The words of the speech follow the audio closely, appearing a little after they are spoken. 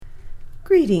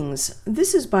Greetings,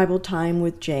 this is Bible Time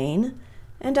with Jane,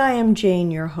 and I am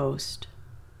Jane, your host.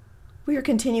 We are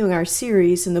continuing our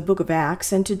series in the book of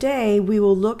Acts, and today we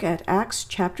will look at Acts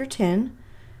chapter 10,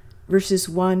 verses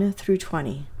 1 through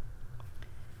 20.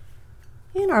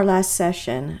 In our last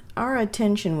session, our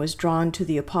attention was drawn to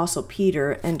the Apostle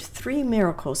Peter and 3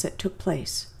 miracles that took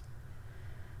place.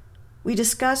 We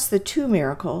discussed the 2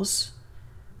 miracles,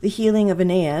 the healing of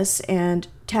Aeneas and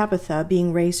Tabitha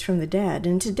being raised from the dead,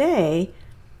 and today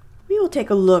we will take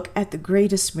a look at the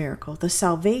greatest miracle, the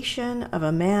salvation of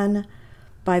a man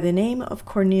by the name of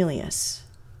Cornelius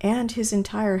and his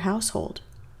entire household.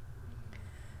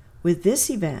 With this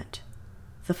event,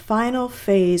 the final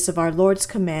phase of our Lord's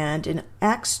command in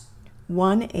Acts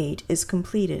 1:8 is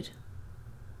completed.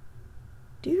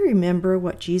 Do you remember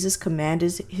what Jesus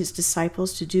commanded his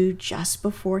disciples to do just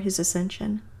before his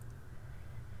ascension?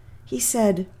 He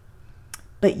said,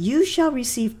 "But you shall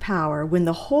receive power when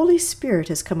the Holy Spirit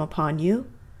has come upon you,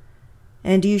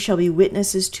 and you shall be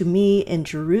witnesses to me in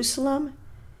Jerusalem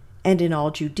and in all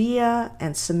Judea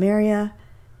and Samaria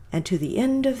and to the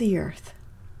end of the earth."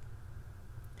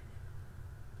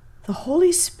 The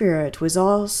Holy Spirit was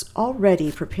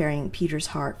already preparing Peter's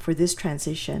heart for this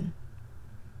transition,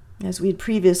 as we had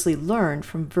previously learned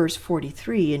from verse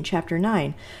 43 in chapter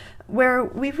 9, where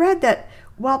we read that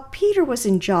while Peter was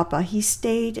in Joppa, he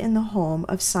stayed in the home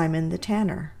of Simon the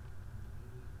tanner.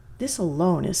 This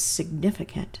alone is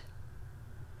significant.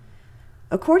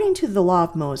 According to the law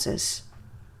of Moses,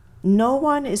 no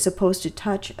one is supposed to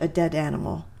touch a dead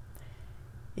animal.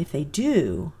 If they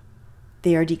do,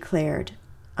 they are declared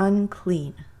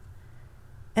unclean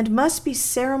and must be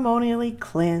ceremonially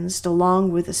cleansed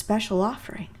along with a special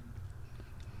offering.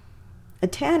 A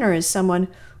tanner is someone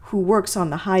who works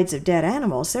on the hides of dead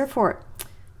animals. Therefore,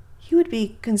 he would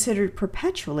be considered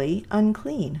perpetually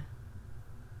unclean.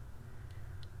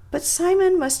 But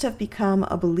Simon must have become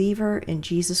a believer in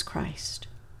Jesus Christ,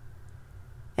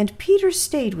 and Peter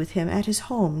stayed with him at his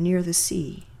home near the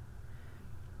sea.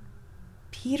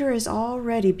 Peter is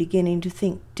already beginning to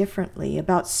think differently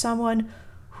about someone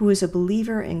who is a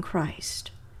believer in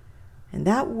Christ, and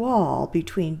that wall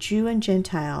between Jew and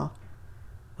Gentile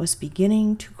was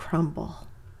beginning to crumble.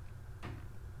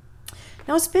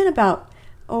 Now, it's been about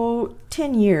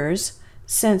 10 years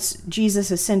since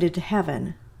Jesus ascended to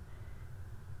heaven,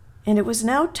 and it was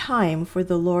now time for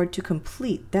the Lord to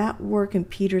complete that work in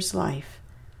Peter's life,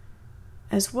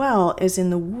 as well as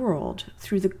in the world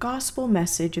through the gospel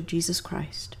message of Jesus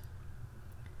Christ.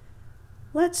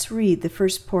 Let's read the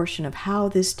first portion of how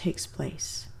this takes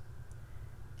place.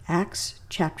 Acts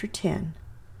chapter 10,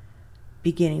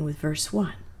 beginning with verse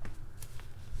 1.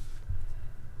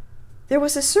 There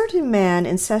was a certain man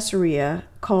in Caesarea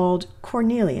called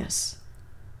Cornelius,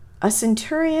 a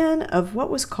centurion of what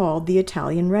was called the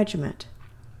Italian regiment,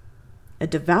 a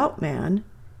devout man,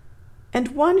 and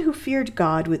one who feared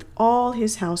God with all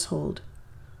his household,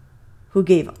 who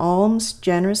gave alms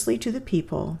generously to the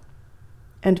people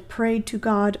and prayed to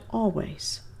God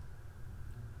always.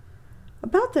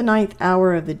 About the 9th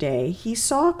hour of the day, he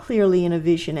saw clearly in a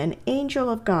vision an angel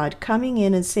of God coming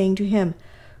in and saying to him,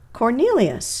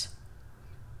 "Cornelius."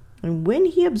 And when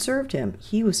he observed him,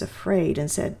 he was afraid and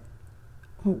said,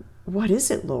 "What is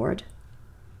it, Lord?"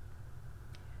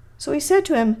 So he said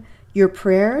to him, "Your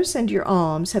prayers and your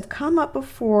alms have come up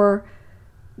before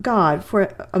God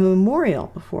for a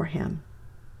memorial before him.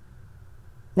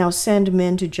 Now send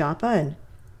men to Joppa and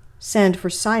send for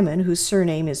Simon, whose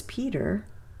surname is Peter.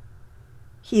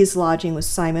 He is lodging with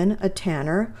Simon, a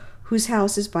tanner, whose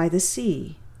house is by the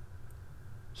sea.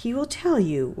 He will tell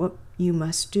you what you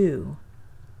must do."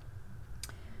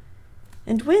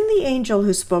 And when the angel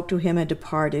who spoke to him had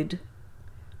departed,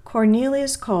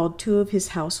 Cornelius called 2 of his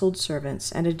household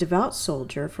servants and a devout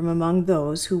soldier from among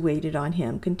those who waited on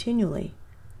him continually.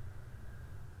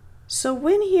 So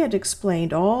when he had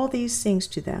explained all these things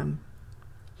to them,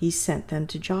 he sent them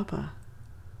to Joppa.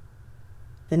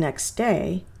 The next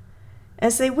day,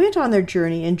 as they went on their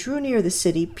journey and drew near the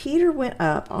city, Peter went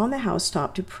up on the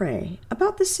housetop to pray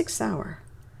about the 6th hour.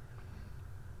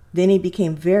 Then he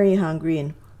became very hungry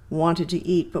and wanted to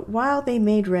eat, but while they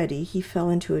made ready, he fell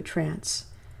into a trance,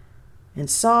 and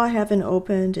saw heaven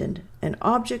opened, and an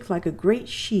object like a great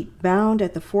sheet bound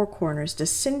at the 4 corners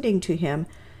descending to him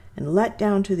and let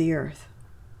down to the earth.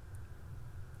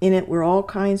 In it were all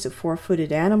kinds of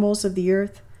 4-footed animals of the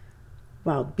earth,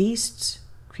 wild beasts,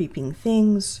 creeping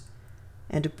things,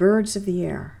 and birds of the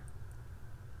air.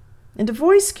 And a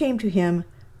voice came to him,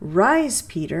 "Rise,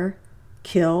 Peter,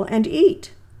 kill and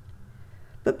eat."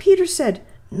 But Peter said,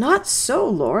 "Not so,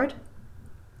 Lord,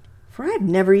 for I have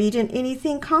never eaten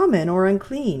anything common or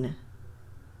unclean."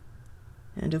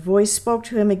 And a voice spoke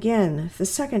to him again the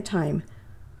second time,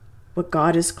 "What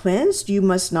God has cleansed, you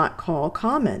must not call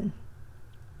common."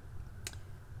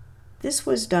 This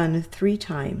was done 3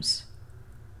 times,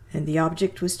 and the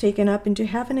object was taken up into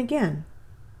heaven again.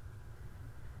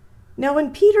 Now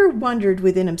when Peter wondered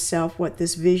within himself what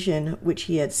this vision which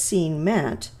he had seen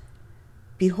meant,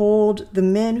 behold, the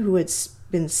men who had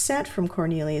been sent from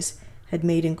Cornelius had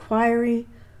made inquiry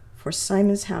for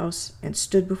Simon's house and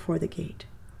stood before the gate.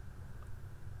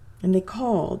 And they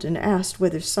called and asked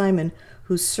whether Simon,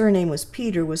 whose surname was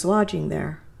Peter, was lodging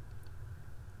there.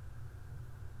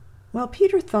 While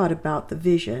Peter thought about the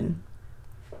vision,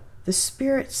 the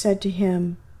Spirit said to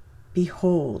him,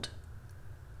 "Behold,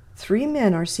 3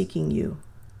 men are seeking you.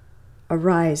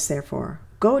 Arise, therefore,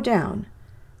 go down,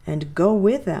 and go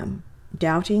with them,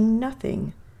 doubting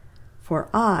nothing, for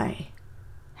I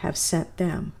have sent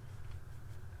them."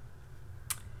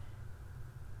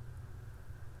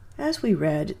 As we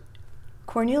read,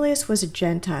 Cornelius was a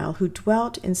Gentile who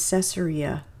dwelt in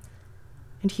Caesarea,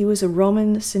 and he was a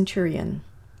Roman centurion,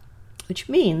 which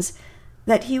means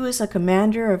that he was a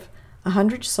commander of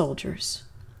 100 soldiers.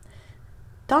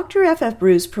 Dr. F.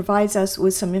 Bruce provides us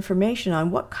with some information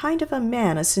on what kind of a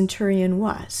man a centurion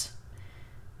was.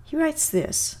 He writes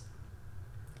this: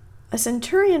 "A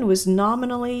centurion was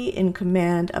nominally in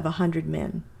command of 100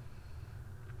 men.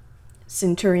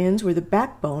 Centurions were the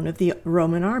backbone of the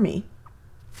Roman army.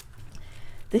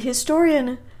 The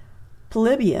historian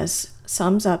Polybius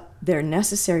sums up their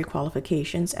necessary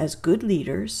qualifications as good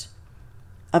leaders,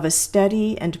 of a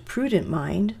steady and prudent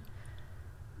mind,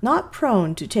 not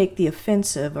prone to take the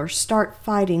offensive or start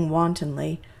fighting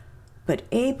wantonly, but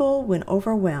able, when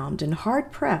overwhelmed and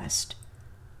hard-pressed,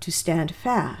 to stand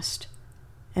fast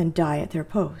and die at their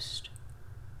post."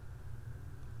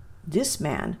 This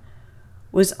man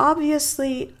was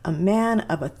obviously a man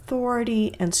of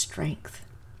authority and strength.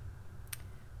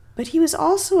 But he was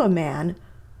also a man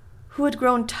who had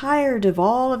grown tired of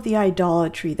all of the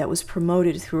idolatry that was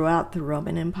promoted throughout the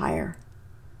Roman Empire.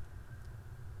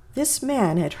 This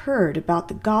man had heard about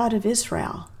the God of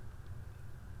Israel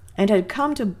and had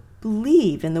come to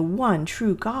believe in the one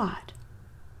true God.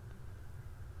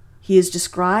 He is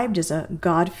described as a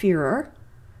God-fearer,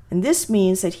 and this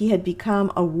means that he had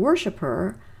become a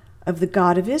worshiper of the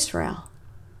God of Israel.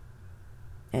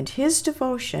 And his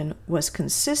devotion was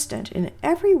consistent in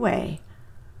every way,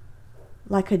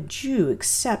 like a Jew,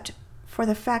 except for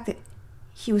the fact that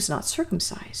he was not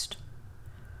circumcised,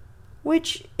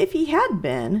 which, if he had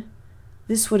been,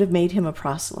 this would have made him a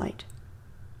proselyte.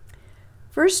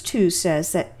 Verse 2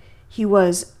 says that he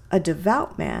was a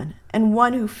devout man and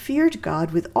one who feared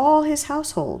God with all his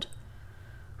household,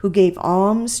 who gave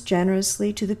alms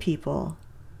generously to the people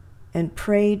and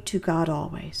prayed to God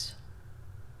always.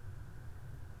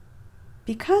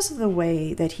 Because of the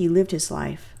way that he lived his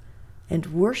life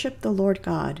and worshiped the Lord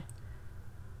God,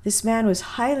 this man was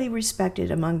highly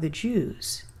respected among the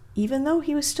Jews, even though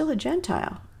he was still a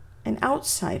Gentile, an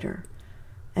outsider,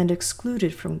 and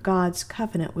excluded from God's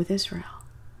covenant with Israel.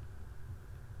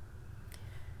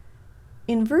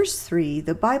 In verse 3,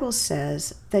 the Bible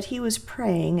says that he was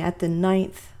praying at the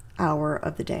 9th hour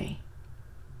of the day.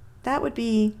 That would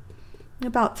be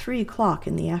about 3 o'clock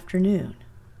in the afternoon.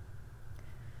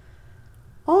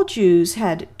 All Jews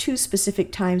had 2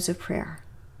 specific times of prayer: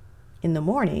 in the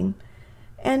morning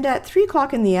and at 3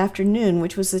 o'clock in the afternoon,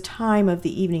 which was the time of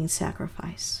the evening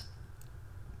sacrifice.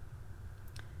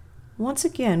 Once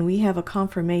again, we have a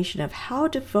confirmation of how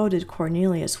devoted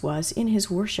Cornelius was in his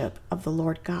worship of the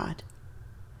Lord God.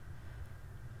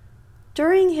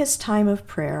 During his time of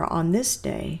prayer on this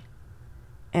day,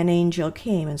 an angel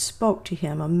came and spoke to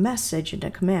him a message and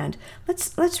a command.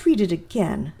 Let's read it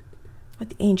again, what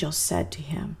the angel said to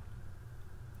him.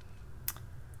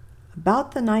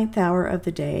 About the 9th hour of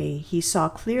the day, he saw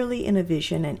clearly in a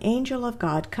vision an angel of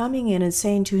God coming in and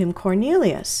saying to him,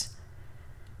 "Cornelius."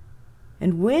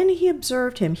 And when he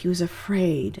observed him, he was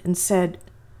afraid and said,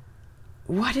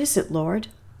 "What is it, Lord?"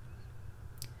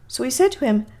 So he said to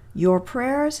him, "Your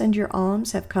prayers and your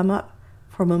alms have come up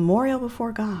for memorial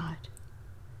before God.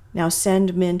 Now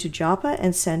send men to Joppa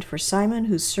and send for Simon,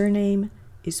 whose surname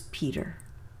is Peter."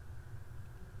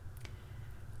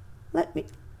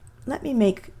 Let me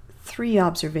make 3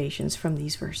 observations from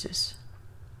these verses.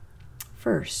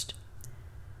 First,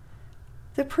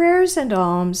 the prayers and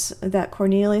alms that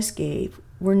Cornelius gave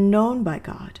were known by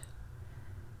God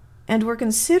and were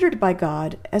considered by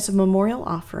God as a memorial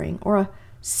offering or a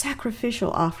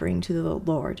sacrificial offering to the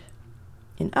Lord.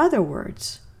 In other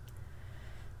words,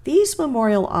 these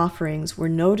memorial offerings were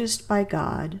noticed by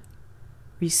God,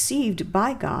 received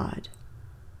by God,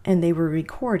 and they were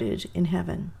recorded in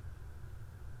heaven.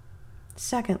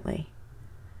 Secondly,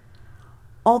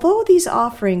 although these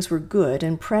offerings were good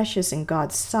and precious in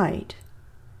God's sight,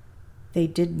 they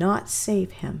did not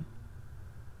save him.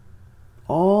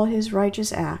 All his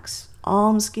righteous acts,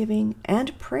 almsgiving,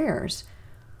 and prayers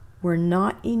were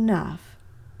not enough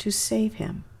to save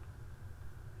him.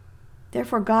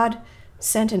 Therefore God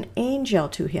sent an angel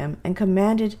to him and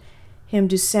commanded him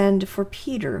to send for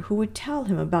Peter, who would tell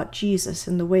him about Jesus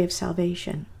and the way of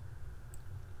salvation.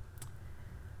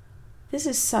 This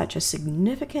is such a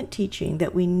significant teaching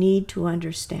that we need to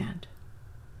understand.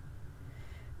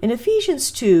 In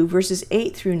Ephesians 2, verses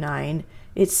 8 through 9,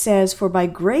 it says, "For by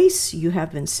grace you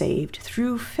have been saved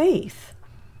through faith,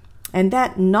 and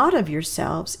that not of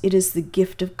yourselves, it is the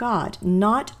gift of God,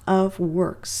 not of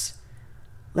works,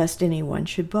 lest anyone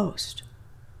should boast."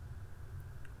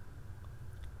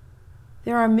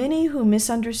 There are many who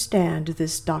misunderstand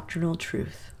this doctrinal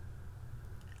truth.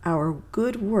 Our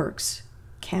good works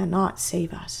cannot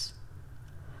save us.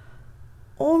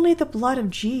 Only the blood of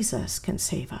Jesus can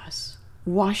save us,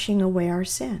 washing away our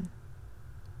sin.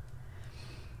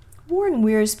 Warren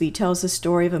Wiersbe tells the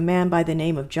story of a man by the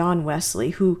name of John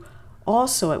Wesley, who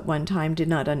also at one time did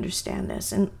not understand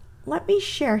this. And let me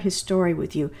share his story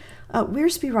with you.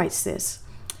 Wiersbe writes this: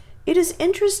 "It is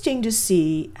interesting to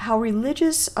see how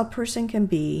religious a person can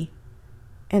be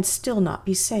and still not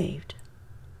be saved.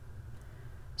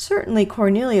 Certainly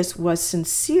Cornelius was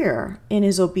sincere in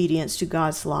his obedience to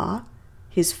God's law,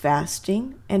 his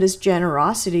fasting, and his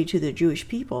generosity to the Jewish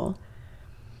people.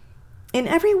 In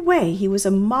every way, he was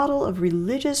a model of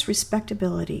religious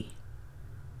respectability.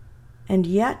 And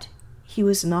yet, he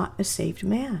was not a saved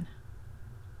man.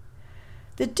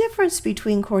 The difference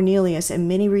between Cornelius and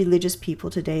many religious people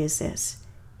today is this: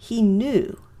 he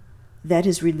knew that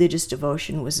his religious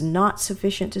devotion was not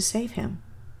sufficient to save him.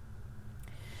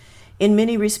 In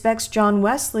many respects, John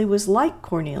Wesley was like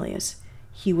Cornelius.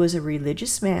 He was a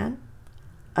religious man,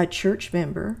 a church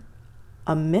member,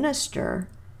 a minister,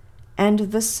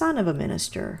 and the son of a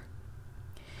minister.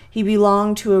 He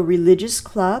belonged to a religious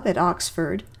club at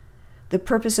Oxford, the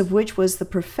purpose of which was the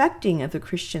perfecting of the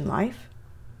Christian life.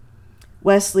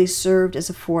 Wesley served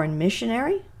as a foreign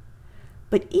missionary,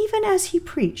 but even as he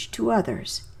preached to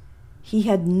others, he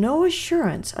had no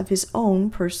assurance of his own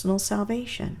personal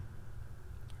salvation.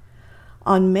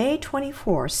 On May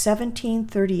 24,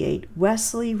 1738,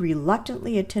 Wesley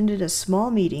reluctantly attended a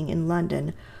small meeting in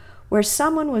London where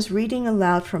someone was reading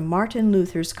aloud from Martin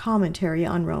Luther's commentary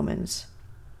on Romans.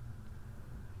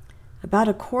 About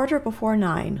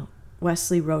 9:15,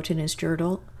 Wesley wrote in his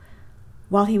journal,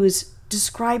 while he was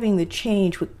describing the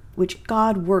change which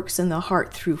God works in the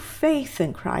heart through faith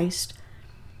in Christ,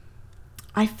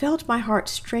 I felt my heart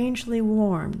strangely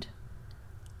warmed.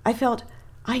 I felt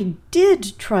I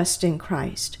did trust in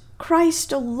Christ,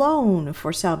 Christ alone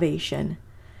for salvation,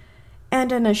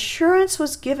 and an assurance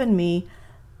was given me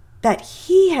that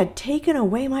he had taken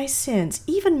away my sins,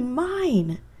 even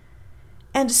mine,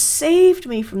 and saved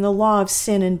me from the law of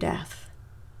sin and death.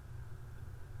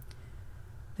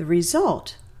 The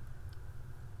result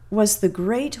was the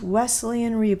great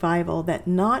Wesleyan revival that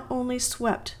not only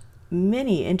swept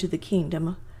many into the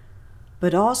kingdom,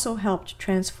 but also helped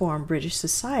transform British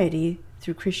society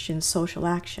through Christian social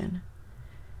action.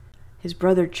 His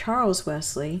brother Charles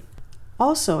Wesley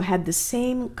also had the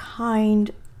same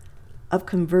kind of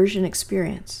conversion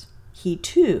experience. He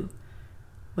too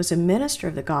was a minister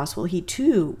of the gospel. He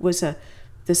too was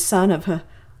the son of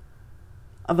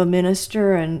a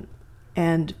minister,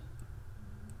 and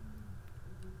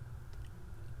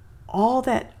all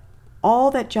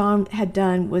that John had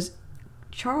done was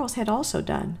Charles had also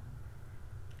done.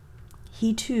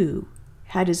 He too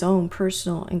had his own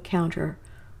personal encounter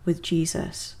with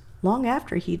Jesus long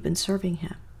after he'd been serving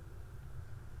him.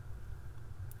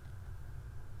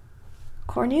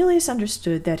 Cornelius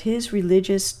understood that his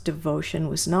religious devotion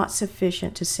was not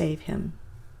sufficient to save him,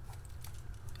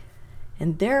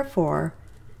 and therefore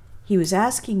he was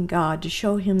asking God to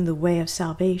show him the way of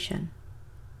salvation.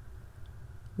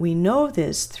 We know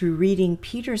this through reading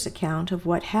Peter's account of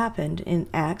what happened in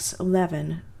Acts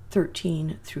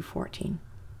 11:13 through 14.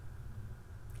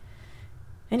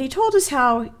 And he told us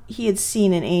how he had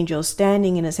seen an angel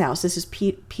standing in his house. This is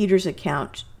Peter's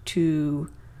account to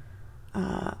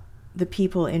the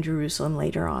people in Jerusalem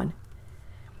later on,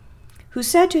 who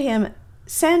said to him,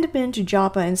 "Send men to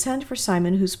Joppa and send for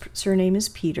Simon, whose surname is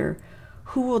Peter,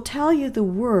 who will tell you the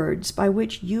words by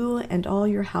which you and all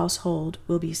your household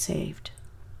will be saved."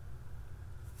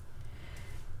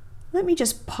 Let me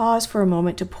just pause for a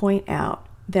moment to point out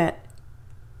that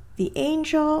the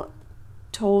angel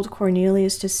told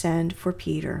Cornelius to send for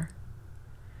Peter.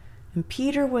 And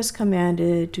Peter was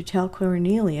commanded to tell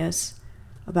Cornelius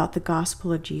about the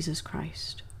gospel of Jesus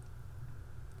Christ.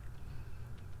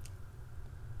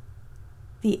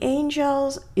 The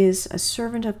angel is a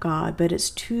servant of God, but it's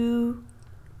to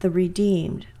the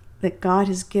redeemed that God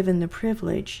has given the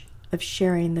privilege of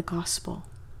sharing the gospel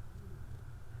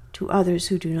to others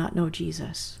who do not know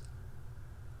Jesus.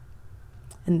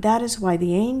 And that is why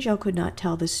the angel could not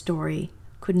tell this story,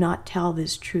 could not tell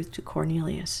this truth to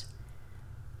Cornelius.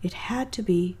 It had to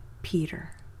be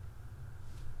Peter.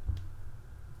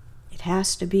 It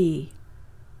has to be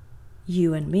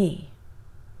you and me.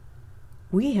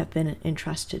 We have been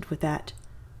entrusted with that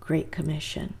great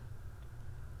commission.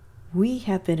 We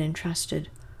have been entrusted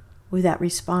with that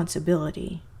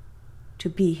responsibility to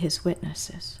be his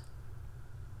witnesses.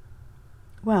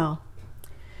 Well,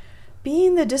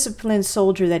 being the disciplined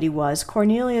soldier that he was,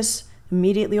 Cornelius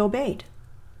immediately obeyed.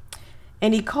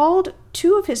 And he called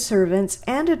 2 of his servants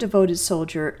and a devoted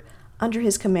soldier under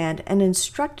his command and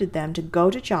instructed them to go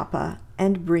to Joppa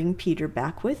and bring Peter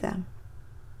back with them.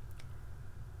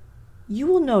 You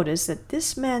will notice that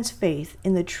this man's faith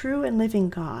in the true and living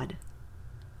God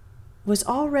was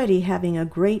already having a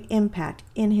great impact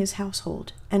in his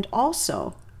household and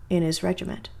also in his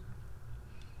regiment.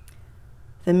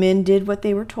 The men did what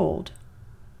they were told,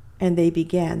 and they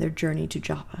began their journey to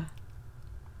Joppa.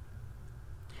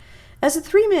 As the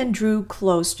 3 men drew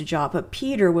close to Joppa,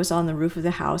 Peter was on the roof of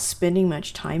the house spending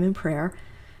much time in prayer,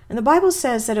 and the Bible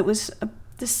says that it was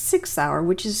the 6th hour,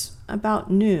 which is about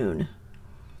noon.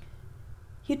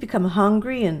 He'd become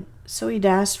hungry, and so he'd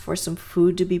asked for some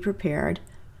food to be prepared.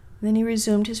 Then he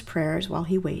resumed his prayers while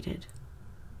he waited.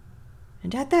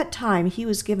 And at that time, he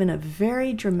was given a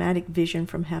very dramatic vision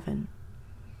from heaven.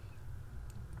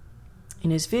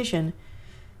 In his vision,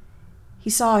 he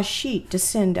saw a sheet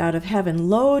descend out of heaven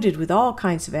loaded with all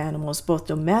kinds of animals, both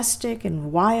domestic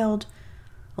and wild,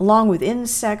 along with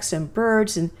insects and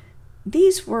birds, and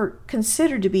these were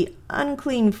considered to be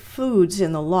unclean foods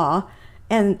in the law.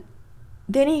 And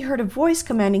then he heard a voice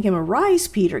commanding him, "Arise,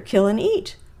 Peter, kill and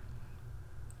eat."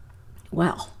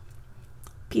 Well,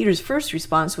 Peter's first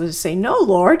response was to say, "No,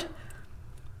 Lord."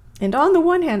 And on the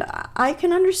one hand, I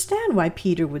can understand why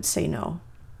Peter would say no.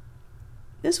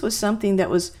 This was something that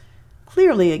was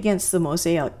clearly against the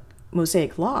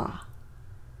Mosaic law.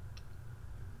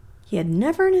 He had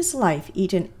never in his life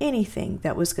eaten anything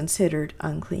that was considered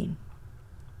unclean.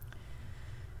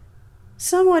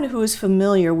 Someone who is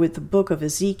familiar with the book of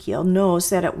Ezekiel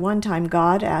knows that at one time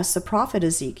God asked the prophet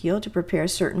Ezekiel to prepare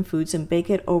certain foods and bake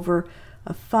it over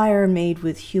a fire made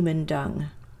with human dung.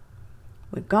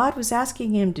 What God was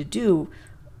asking him to do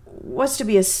was to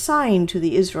be a sign to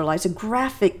the Israelites, a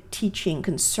graphic teaching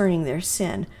concerning their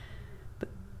sin. But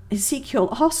Ezekiel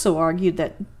also argued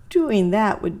that doing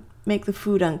that would make the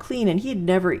food unclean, and he had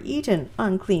never eaten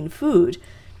unclean food.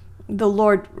 The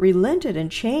Lord relented and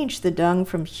changed the dung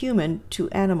from human to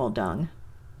animal dung.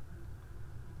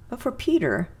 But for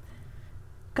Peter,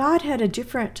 God had a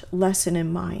different lesson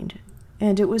in mind,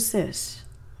 and it was this,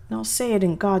 and I'll say it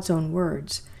in God's own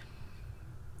words: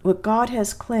 what God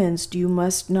has cleansed, you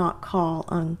must not call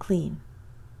unclean.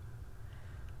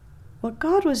 What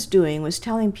God was doing was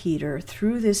telling Peter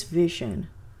through this vision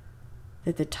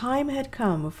that the time had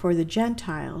come for the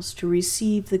Gentiles to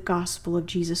receive the gospel of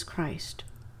Jesus Christ,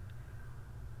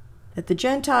 that the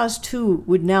Gentiles too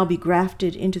would now be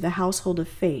grafted into the household of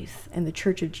faith and the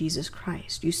church of Jesus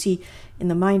Christ. You see, in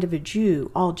the mind of a Jew,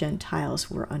 all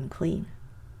Gentiles were unclean.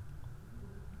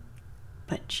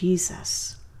 But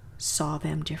Jesus saw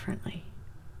them differently.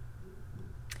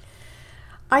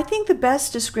 I think the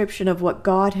best description of what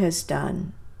God has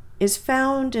done is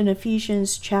found in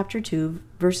Ephesians chapter 2,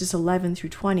 verses 11 through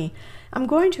 20. I'm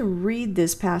going to read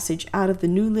this passage out of the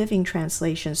New Living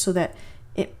Translation so that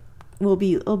it will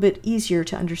be a little bit easier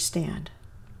to understand.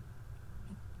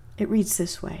 It reads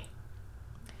this way: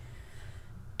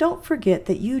 "Don't forget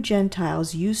that you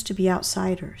Gentiles used to be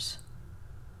outsiders.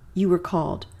 You were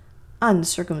called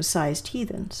uncircumcised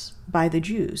heathens by the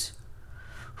Jews,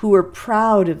 who were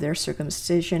proud of their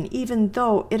circumcision, even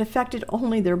though it affected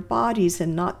only their bodies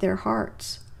and not their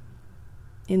hearts.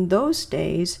 In those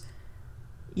days,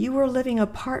 you were living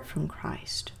apart from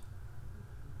Christ.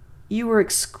 You were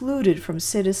excluded from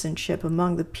citizenship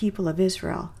among the people of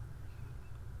Israel,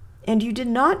 and you did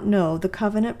not know the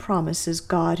covenant promises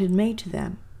God had made to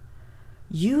them.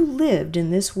 You lived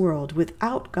in this world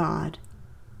without God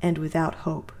and without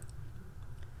hope.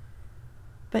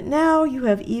 But now you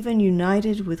have even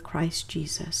united with Christ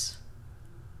Jesus.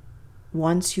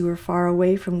 Once you were far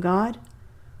away from God,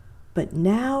 but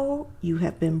now you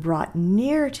have been brought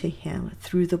near to him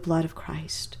through the blood of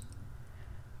Christ.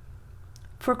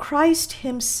 For Christ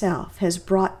himself has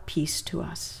brought peace to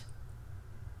us.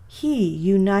 He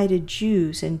united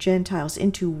Jews and Gentiles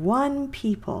into one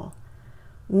people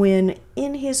when,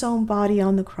 in his own body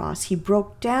on the cross, he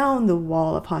broke down the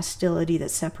wall of hostility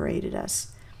that separated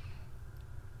us.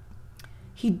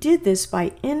 He did this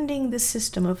by ending the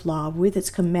system of law with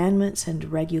its commandments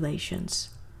and regulations.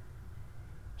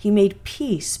 He made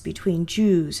peace between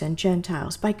Jews and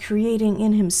Gentiles by creating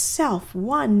in himself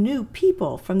one new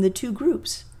people from the two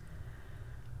groups.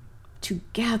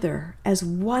 Together as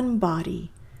one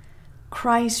body,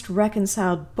 Christ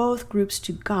reconciled both groups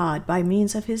to God by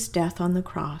means of his death on the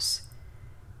cross,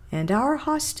 and our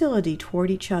hostility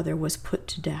toward each other was put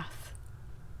to death.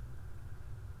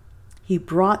 He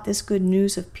brought this good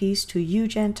news of peace to you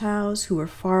Gentiles who were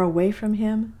far away from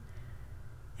him,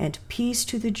 and peace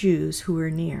to the Jews who were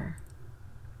near.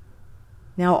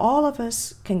 Now all of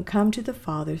us can come to the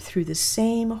Father through the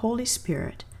same Holy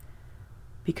Spirit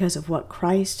because of what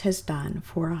Christ has done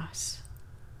for us.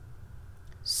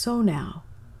 So now,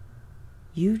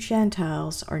 you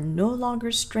Gentiles are no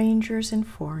longer strangers and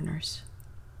foreigners.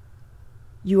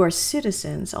 You are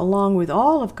citizens along with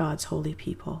all of God's holy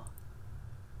people.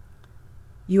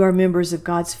 You are members of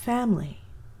God's family.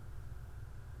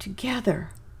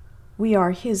 Together, we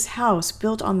are his house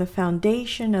built on the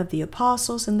foundation of the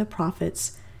apostles and the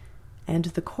prophets, and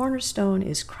the cornerstone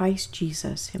is Christ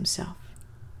Jesus himself.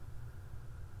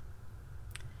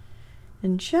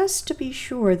 And just to be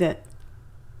sure that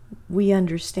we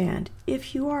understand,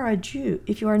 if you are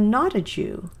not a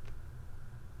Jew,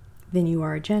 then you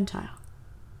are a Gentile.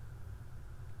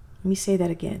 Let me say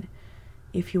that again.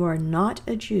 If you are not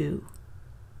a Jew,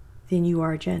 then you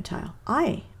are a Gentile.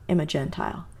 I am a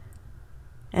Gentile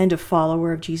and a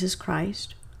follower of Jesus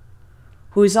Christ,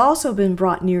 who has also been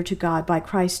brought near to God by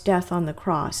Christ's death on the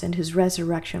cross and his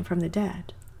resurrection from the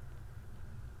dead.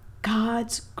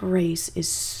 God's grace is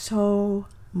so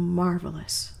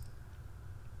marvelous.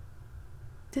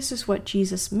 This is what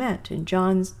Jesus meant in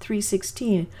John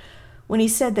 3:16 when he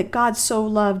said that God so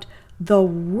loved the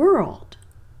world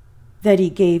that he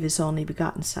gave his only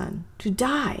begotten Son to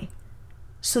die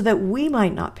so that we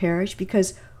might not perish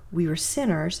because we were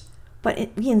sinners, but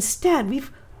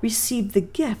we've received the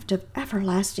gift of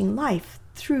everlasting life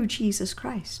through Jesus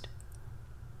Christ.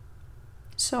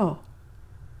 So,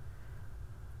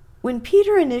 when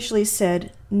Peter initially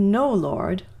said, "No,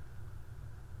 Lord,"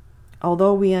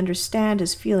 although we understand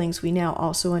his feelings, we now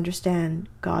also understand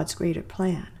God's greater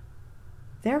plan.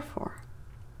 Therefore,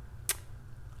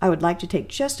 I would like to take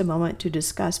just a moment to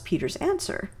discuss Peter's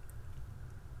answer.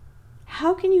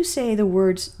 How can you say the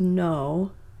words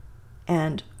 "no"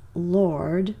 and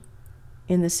 "Lord"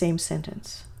 in the same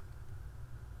sentence?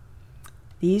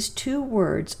 These two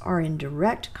words are in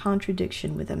direct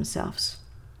contradiction with themselves.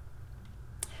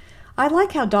 I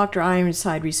like how Dr.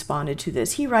 Ironside responded to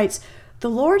this. He writes, "The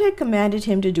Lord had commanded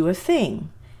him to do a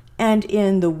thing, and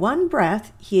in the one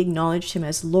breath he acknowledged him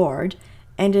as Lord,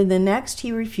 and in the next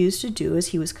he refused to do as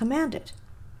he was commanded."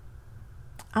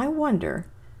 I wonder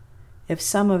if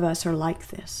some of us are like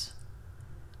this.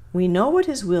 We know what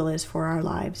his will is for our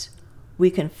lives. We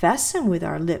confess him with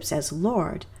our lips as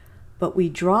Lord, but we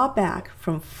draw back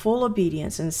from full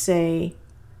obedience and say,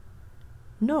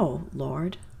 "No,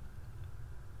 Lord."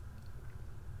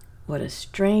 What a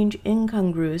strange,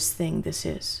 incongruous thing this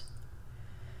is.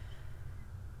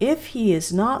 If he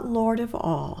is not Lord of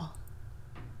all,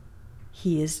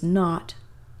 he is not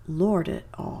Lord at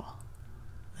all.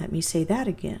 Let me say that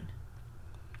again.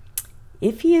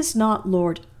 If he is not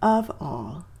Lord of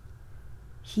all,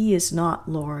 he is not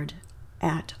Lord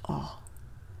at all.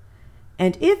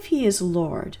 And if he is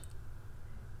Lord,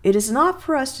 it is not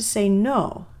for us to say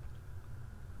no,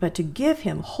 but to give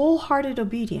him wholehearted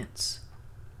obedience.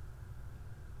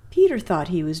 Peter thought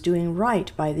he was doing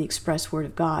right by the express word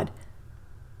of God,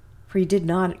 for he did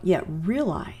not yet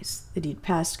realize that he'd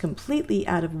passed completely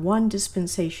out of one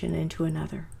dispensation into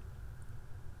another.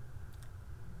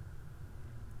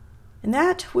 And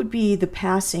that would be the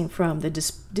passing from the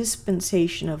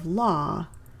dispensation of law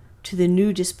to the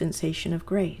new dispensation of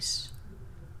grace.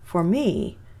 For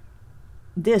me,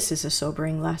 this is a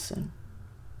sobering lesson.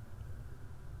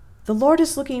 The Lord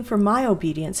is looking for my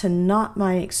obedience and not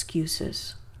my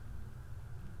excuses.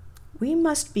 We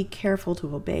must be careful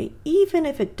to obey, even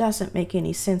if it doesn't make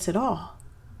any sense at all.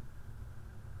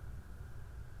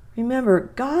 Remember,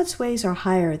 God's ways are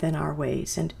higher than our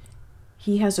ways, and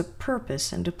he has a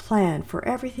purpose and a plan for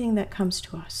everything that comes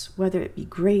to us, whether it be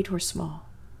great or small.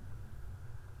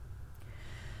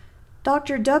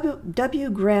 Dr. W.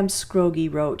 Graham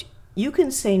Scroggie wrote, "You can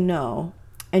say no,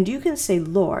 and you can say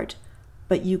Lord,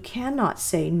 but you cannot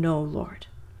say no, Lord.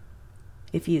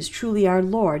 If he is truly our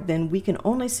Lord, then we can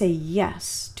only say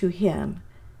yes to him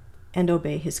and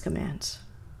obey his commands.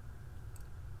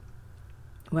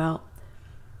 Well,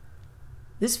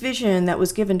 this vision that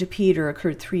was given to Peter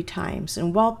occurred 3 times,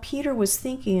 and while Peter was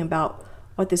thinking about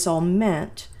what this all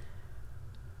meant,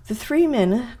 the 3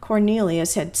 men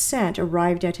Cornelius had sent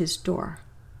arrived at his door.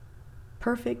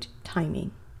 Perfect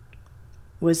timing.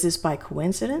 Was this by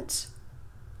coincidence?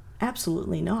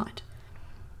 Absolutely not.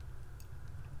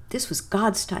 This was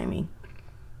God's timing,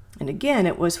 and again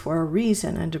it was for a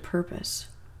reason and a purpose.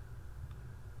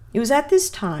 It was at this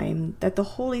time that the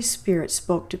Holy Spirit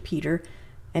spoke to Peter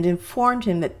and informed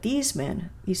him that these men,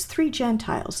 these 3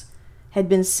 Gentiles, had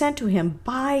been sent to him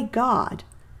by God,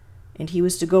 and he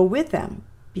was to go with them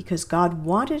because God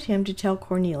wanted him to tell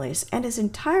Cornelius and his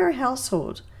entire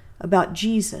household about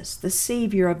Jesus, the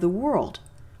Savior of the world.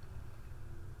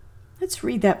 Let's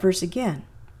read that verse again.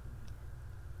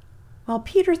 While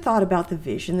Peter thought about the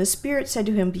vision, the Spirit said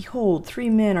to him, "Behold, 3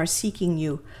 men are seeking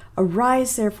you.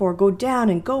 Arise, therefore, go down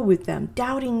and go with them,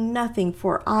 doubting nothing,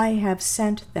 for I have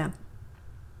sent them."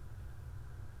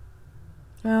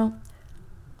 Well,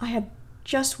 I have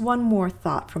just one more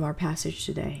thought from our passage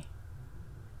today.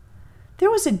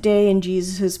 There was a day in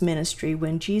Jesus' ministry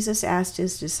when Jesus asked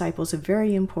his disciples a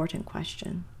very important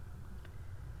question.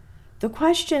 The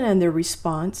question and the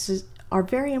response are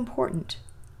very important.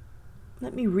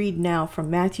 Let me read now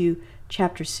from Matthew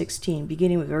chapter 16,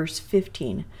 beginning with verse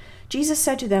 15. Jesus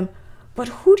said to them, "But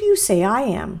who do you say I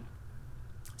am?"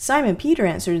 Simon Peter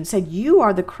answered and said, "You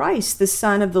are the Christ, the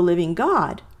Son of the living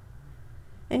God."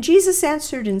 And Jesus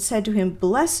answered and said to him,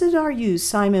 "Blessed are you,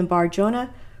 Simon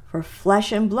Bar-Jonah, for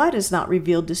flesh and blood has not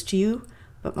revealed this to you,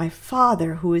 but my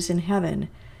Father who is in heaven.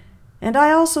 And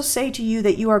I also say to you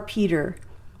that you are Peter,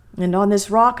 and on this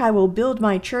rock I will build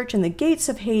my church, and the gates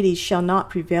of Hades shall not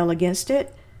prevail against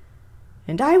it.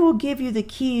 And I will give you the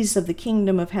keys of the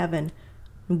kingdom of heaven.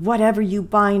 Whatever you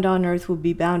bind on earth will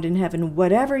be bound in heaven.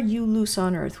 Whatever you loose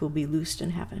on earth will be loosed in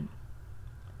heaven."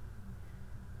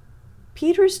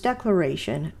 Peter's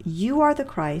declaration, "You are the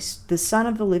Christ, the Son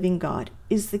of the living God,"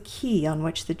 is the key on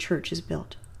which the church is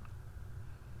built.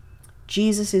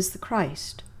 Jesus is the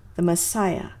Christ, the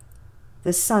Messiah,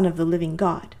 the Son of the living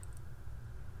God.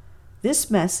 This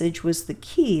message was the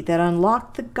key that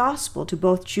unlocked the gospel to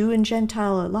both Jew and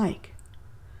Gentile alike.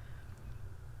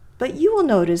 But you will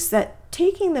notice that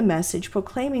taking the message,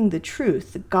 proclaiming the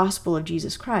truth, the gospel of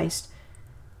Jesus Christ,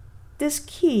 this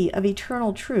key of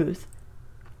eternal truth,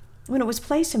 when it was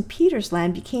placed in Peter's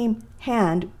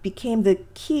hand, became the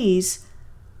keys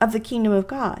of the kingdom of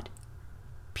God.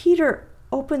 Peter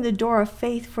opened the door of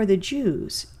faith for the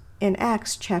Jews in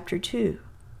Acts chapter 2.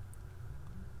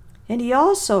 And he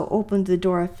also opened the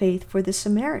door of faith for the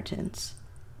Samaritans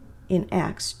in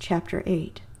Acts chapter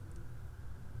 8.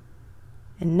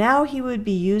 And now he would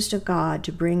be used of God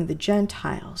to bring the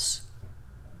Gentiles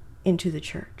into the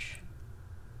church.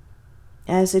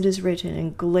 As it is written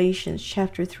in Galatians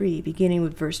chapter 3, beginning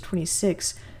with verse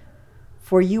 26,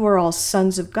 "For you are all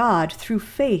sons of God through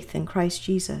faith in Christ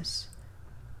Jesus.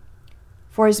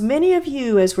 For as many of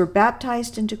you as were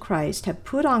baptized into Christ have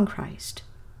put on Christ.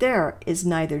 There is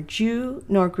neither Jew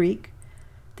nor Greek.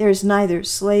 There is neither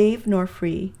slave nor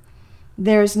free.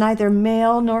 There is neither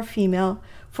male nor female,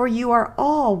 for you are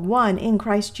all one in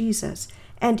Christ Jesus.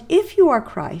 And if you are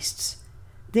Christ's,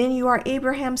 then you are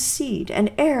Abraham's seed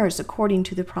and heirs according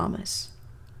to the promise."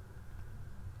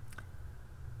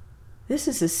 This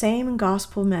is the same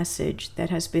gospel message that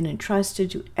has been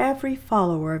entrusted to every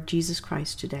follower of Jesus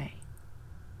Christ today.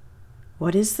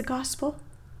 What is the gospel?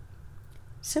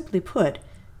 Simply put,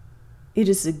 it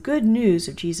is the good news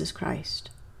of Jesus Christ.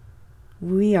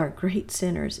 We are great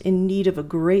sinners in need of a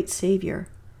great Savior.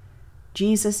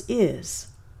 Jesus is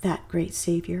that great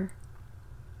Savior.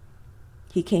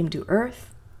 He came to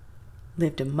earth,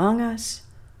 lived among us,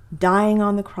 dying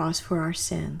on the cross for our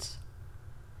sins.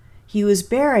 He was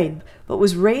buried, but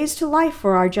was raised to life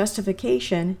for our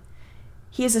justification.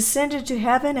 He has ascended to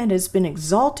heaven and has been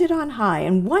exalted on high,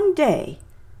 and one day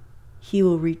he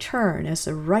will return as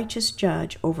the righteous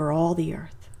judge over all the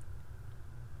earth.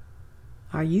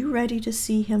 Are you ready to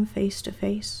see him face to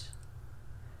face?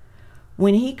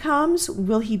 When he comes,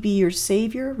 will he be your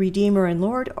Savior, Redeemer, and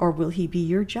Lord, or will he be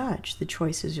your judge? The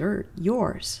choice is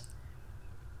yours.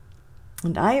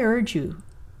 And I urge you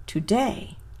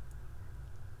today,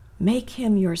 make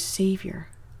him your Savior.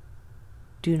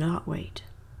 Do not wait,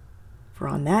 for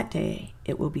on that day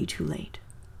it will be too late.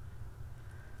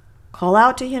 Call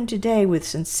out to him today with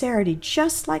sincerity,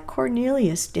 just like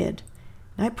Cornelius did.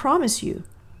 And I promise you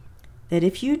that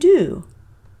if you do,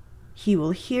 he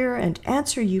will hear and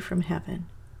answer you from heaven.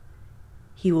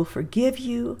 He will forgive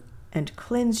you and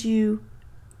cleanse you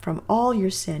from all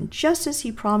your sin, just as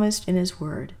he promised in his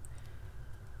word.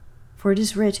 For it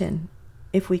is written,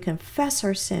 if we confess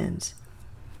our sins,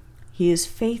 he is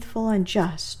faithful and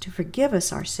just to forgive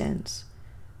us our sins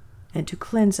and to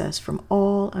cleanse us from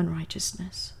all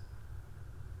unrighteousness.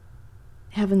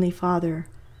 Heavenly Father,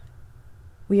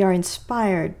 we are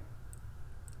inspired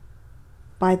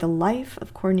by the life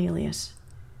of Cornelius.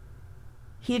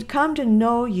 He had come to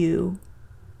know you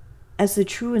as the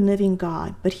true and living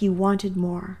God, but he wanted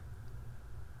more.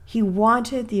 He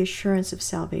wanted the assurance of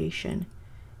salvation.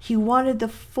 He wanted the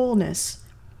fullness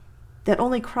that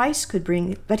only Christ could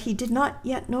bring, but he did not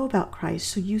yet know about Christ.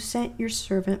 So you sent your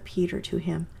servant Peter to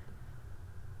him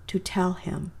to tell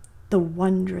him the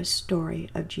wondrous story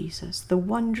of Jesus, the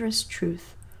wondrous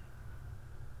truth,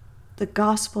 the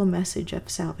gospel message of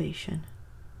salvation.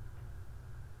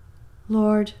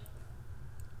 Lord,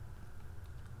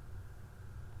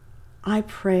 I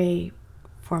pray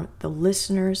for the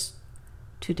listeners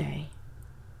today,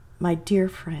 my dear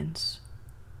friends.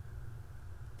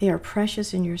 They are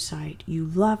precious in your sight. You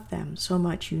love them so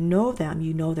much. You know them.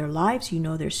 You know their lives. You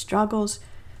know their struggles.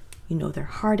 You know their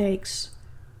heartaches.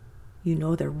 You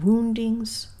know their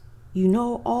woundings. You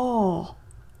know all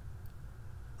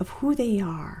of who they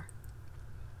are.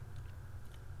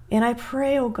 And I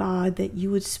pray, oh God, that you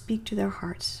would speak to their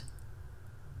hearts.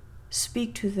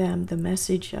 Speak to them the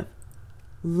message of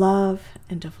love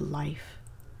and of life.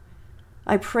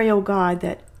 I pray, oh God,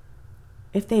 that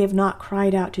if they have not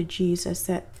cried out to Jesus,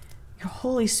 that your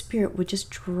Holy Spirit would just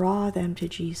draw them to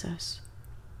Jesus,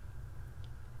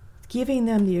 giving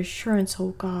them the assurance,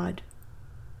 oh God,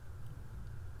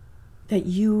 that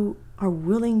you are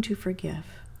willing to forgive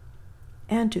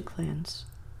and to cleanse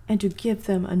and to give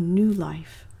them a new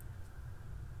life.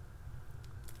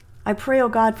 I pray, oh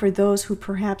God, for those who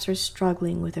perhaps are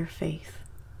struggling with their faith,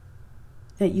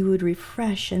 that you would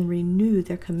refresh and renew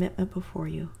their commitment before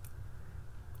you.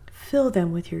 Fill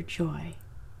them with your joy.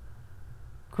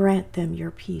 Grant them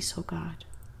your peace, O God.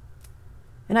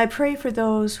 And I pray for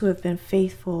those who have been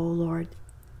faithful, O Lord,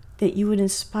 that you would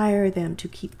inspire them to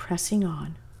keep pressing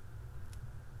on,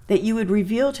 that you would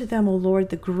reveal to them, O Lord,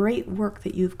 the great work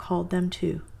that you've called them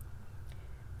to,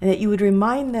 and that you would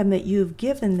remind them that you have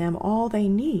given them all they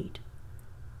need.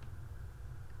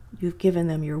 You've given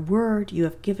them your word, you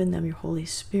have given them your Holy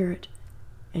Spirit,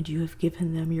 and you have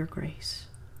given them your grace.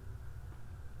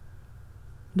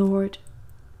 Lord,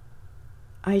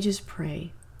 I just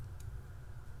pray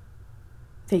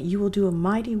that you will do a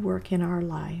mighty work in our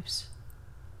lives,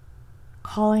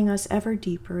 calling us ever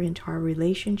deeper into our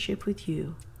relationship with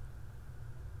you,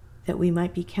 that we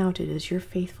might be counted as your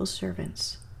faithful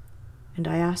servants. And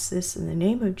I ask this in the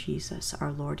name of Jesus,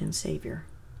 our Lord and Savior.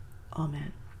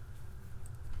 Amen.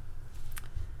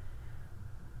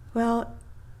 Well,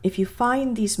 if you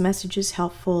find these messages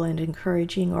helpful and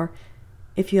encouraging, or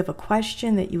if you have a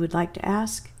question that you would like to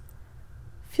ask,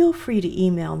 feel free to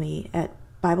email me at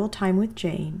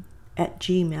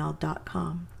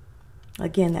bibletimewithjane@gmail.com.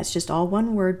 Again, that's just all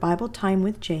one word,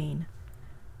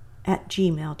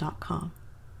 bibletimewithjane@gmail.com.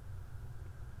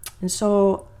 And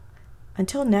so,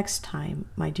 until next time,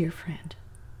 my dear friend,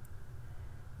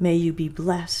 may you be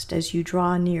blessed as you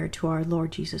draw near to our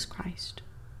Lord Jesus Christ.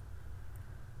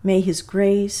 May his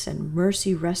grace and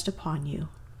mercy rest upon you,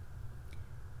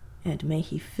 and may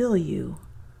he fill you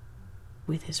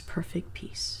with his perfect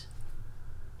peace.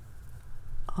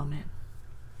 Amen.